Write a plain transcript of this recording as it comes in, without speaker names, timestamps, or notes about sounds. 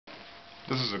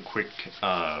This is a quick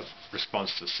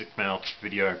response to Sickmouth's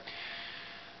video.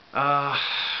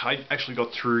 I actually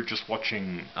got through just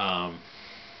watching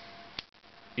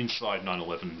Inside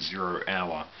 9/11 Zero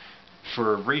Hour.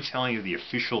 For a retelling of the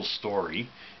official story,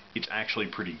 it's actually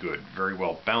pretty good, very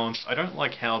well balanced. I don't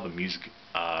like how the music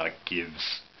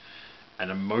gives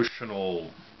an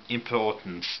emotional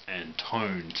importance and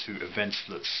tone to events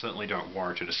that certainly don't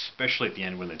warrant it, especially at the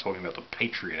end when they're talking about the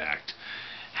Patriot Act.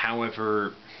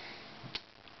 However,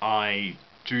 I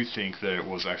do think that it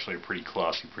was actually a pretty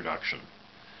classy production.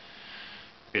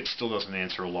 It still doesn't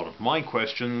answer a lot of my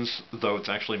questions, though it's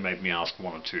actually made me ask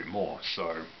one or two more.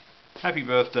 So, happy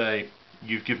birthday,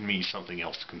 you've given me something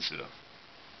else to consider.